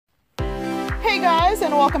Hey guys,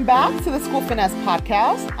 and welcome back to the School Finesse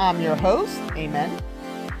Podcast. I'm your host, Amen.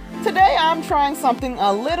 Today I'm trying something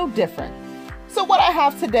a little different. So what I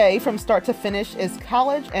have today from start to finish is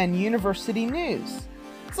college and university news.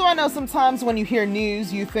 So I know sometimes when you hear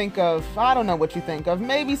news, you think of, I don't know what you think of,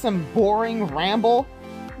 maybe some boring ramble.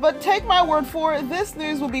 But take my word for it, this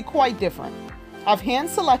news will be quite different. I've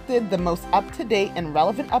hand-selected the most up-to-date and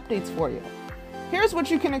relevant updates for you. Here's what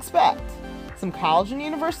you can expect. Some college and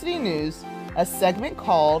university news, a segment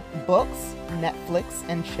called Books, Netflix,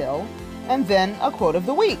 and Chill, and then a quote of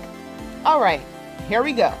the week. Alright, here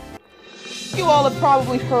we go. You all have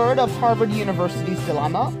probably heard of Harvard University's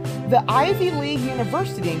dilemma. The Ivy League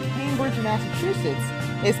University in Cambridge, Massachusetts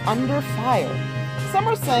is under fire. Some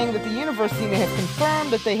are saying that the university may have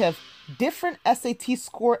confirmed that they have different SAT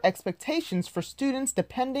score expectations for students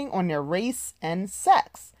depending on their race and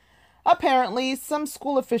sex. Apparently, some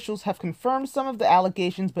school officials have confirmed some of the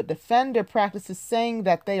allegations but defend their practices, saying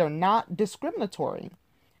that they are not discriminatory.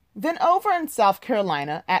 Then over in South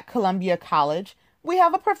Carolina at Columbia College, we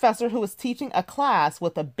have a professor who is teaching a class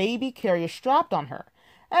with a baby carrier strapped on her.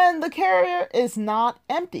 And the carrier is not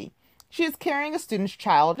empty. She is carrying a student's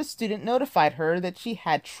child. A student notified her that she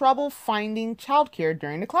had trouble finding childcare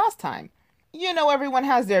during the class time. You know, everyone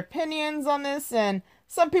has their opinions on this, and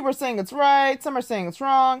some people are saying it's right, some are saying it's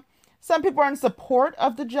wrong. Some people are in support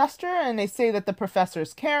of the gesture, and they say that the professor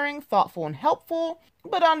is caring, thoughtful, and helpful.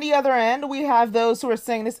 But on the other end, we have those who are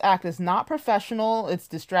saying this act is not professional, it's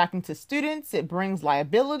distracting to students, it brings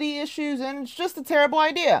liability issues, and it's just a terrible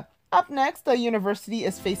idea. Up next, the university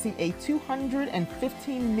is facing a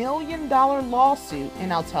 $215 million lawsuit,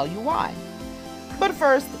 and I'll tell you why. But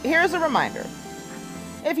first, here's a reminder.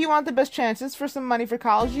 If you want the best chances for some money for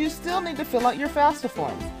college, you still need to fill out your FAFSA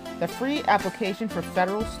forms, the free application for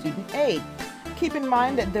federal student aid. Keep in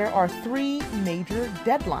mind that there are three major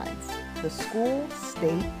deadlines: the school,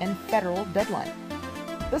 state, and federal deadline.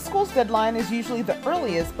 The school's deadline is usually the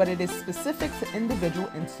earliest, but it is specific to individual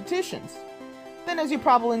institutions. Then, as you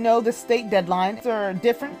probably know, the state deadlines are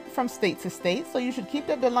different from state to state, so you should keep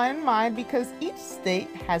that deadline in mind because each state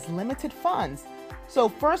has limited funds. So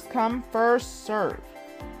first come, first serve.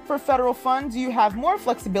 For federal funds, you have more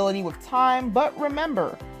flexibility with time, but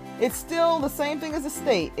remember, it's still the same thing as the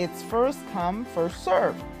state. It's first come, first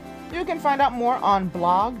serve. You can find out more on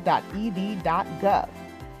blog.ed.gov.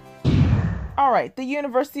 Alright, the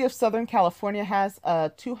University of Southern California has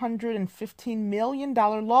a $215 million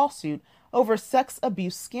lawsuit over sex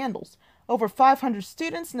abuse scandals. Over 500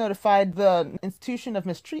 students notified the institution of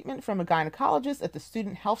mistreatment from a gynecologist at the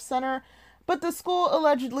Student Health Center, but the school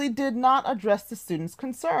allegedly did not address the students'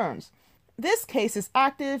 concerns. This case is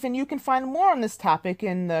active, and you can find more on this topic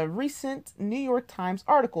in the recent New York Times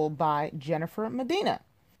article by Jennifer Medina.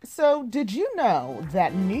 So, did you know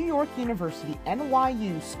that New York University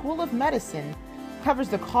NYU School of Medicine covers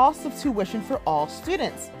the cost of tuition for all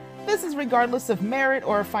students? This is regardless of merit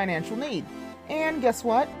or financial need. And guess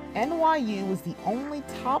what? NYU was the only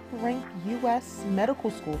top-ranked U.S. medical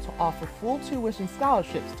school to offer full tuition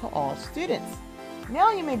scholarships to all students.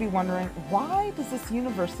 Now you may be wondering, why does this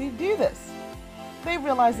university do this? They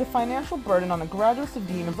realized the financial burden on the graduates of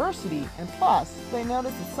the university, and plus, they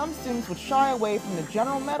noticed that some students would shy away from the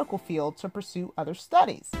general medical field to pursue other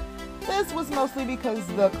studies. This was mostly because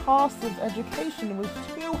the cost of education was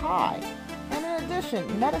too high. And in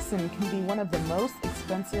addition, medicine can be one of the most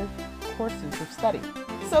expensive courses of study.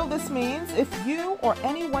 So this means if you or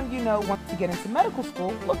anyone you know wants to get into medical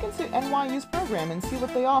school, look into NYU's program and see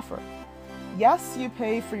what they offer. Yes, you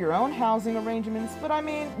pay for your own housing arrangements, but I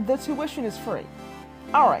mean, the tuition is free.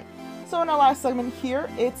 Alright, so in our last segment here,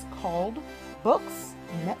 it's called Books,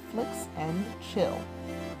 Netflix, and Chill.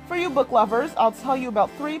 For you book lovers, I'll tell you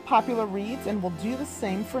about 3 popular reads, and we'll do the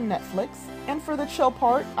same for Netflix. And for the chill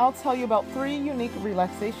part, I'll tell you about 3 unique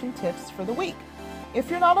relaxation tips for the week. If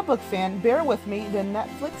you're not a book fan, bear with me, the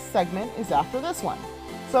Netflix segment is after this one.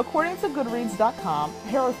 So according to Goodreads.com,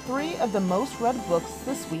 here are 3 of the most read books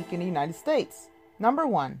this week in the United States. Number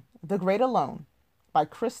 1, The Great Alone by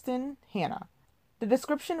Kristen Hanna. The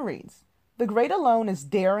description reads, The Great Alone is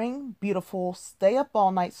daring, beautiful,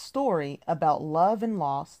 stay-up-all-night story about love and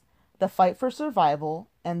loss, the fight for survival,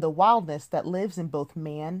 and the wildness that lives in both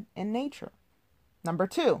man and nature. Number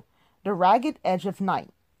 2, The Ragged Edge of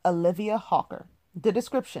Night, Olivia Hawker. The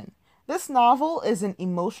description. This novel is an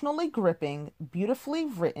emotionally gripping, beautifully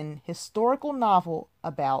written historical novel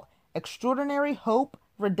about extraordinary hope,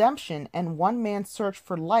 redemption, and one man's search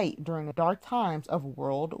for light during the dark times of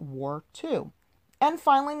World War II. And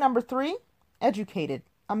finally, number 3, Educated,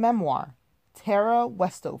 a memoir, Tara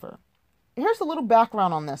Westover. Here's a little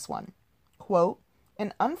background on this one. Quote,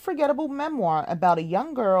 an unforgettable memoir about a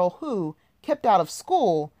young girl who, kept out of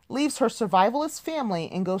school, leaves her survivalist family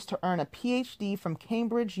and goes to earn a PhD from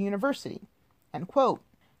Cambridge University. End quote.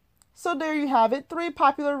 So there you have it, 3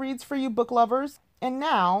 popular reads for you book lovers. And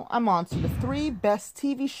now I'm on to the 3 best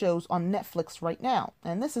TV shows on Netflix right now.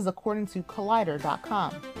 And this is according to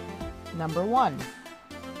Collider.com. Number 1,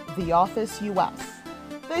 The Office US.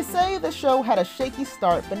 They say the show had a shaky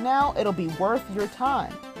start, but now it'll be worth your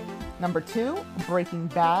time. Number 2, Breaking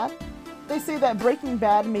Bad. They say that Breaking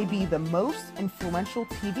Bad may be the most influential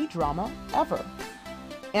TV drama ever.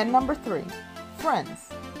 And number 3, Friends.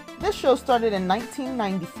 This show started in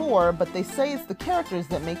 1994, but they say it's the characters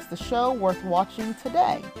that makes the show worth watching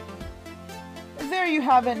today. There you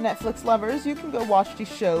have it, Netflix lovers. You can go watch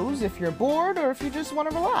these shows if you're bored or if you just want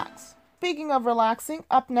to relax. Speaking of relaxing,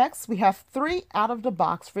 up next we have 3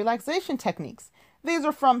 out-of-the-box relaxation techniques. These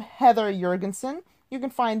are from Heather Jorgensen. You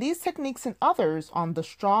can find these techniques and others on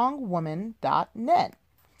thestrongwoman.net.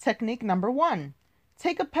 Technique number 1,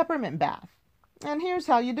 take a peppermint bath. And here's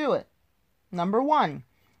how you do it. Number 1,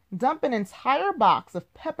 dump an entire box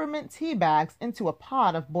of peppermint tea bags into a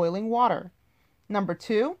pot of boiling water. Number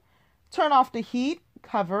 2, turn off the heat,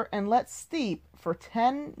 cover, and let steep for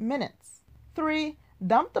 10 minutes. 3,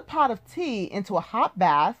 dump the pot of tea into a hot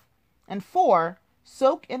bath. And 4,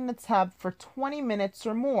 soak in the tub for 20 minutes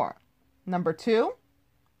or more. Number 2,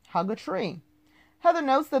 hug a tree. Heather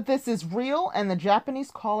notes that this is real and the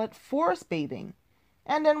Japanese call it forest bathing.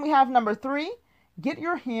 And then we have number 3, get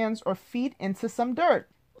your hands or feet into some dirt.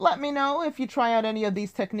 Let me know if you try out any of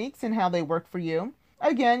these techniques and how they work for you.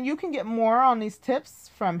 Again, you can get more on these tips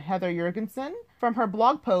from Heather Jorgensen from her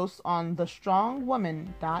blog post on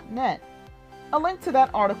thestrongwoman.net. A link to that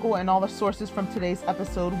article and all the sources from today's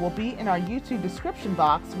episode will be in our YouTube description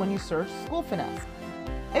box when you search School Finesse.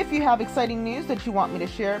 If you have exciting news that you want me to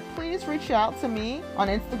share, please reach out to me on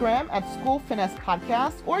Instagram at School Finesse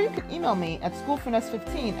Podcast, or you can email me at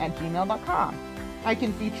schoolfinesse15@gmail.com. I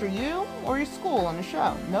can feature you or your school on the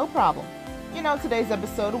show, no problem. You know, today's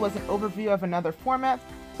episode was an overview of another format,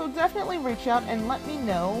 so definitely reach out and let me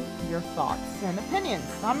know your thoughts and opinions.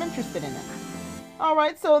 I'm interested in it.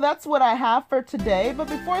 Alright, so that's what I have for today, but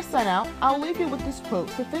before I sign out, I'll leave you with this quote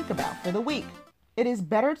to think about for the week. It is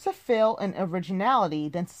better to fail in originality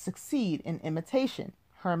than to succeed in imitation.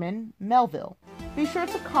 Herman Melville. Be sure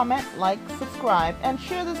to comment, like, subscribe, and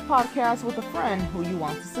share this podcast with a friend who you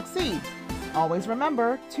want to succeed. Always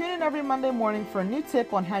remember, tune in every Monday morning for a new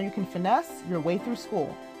tip on how you can finesse your way through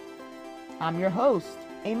school. I'm your host,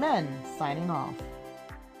 Amen, signing off.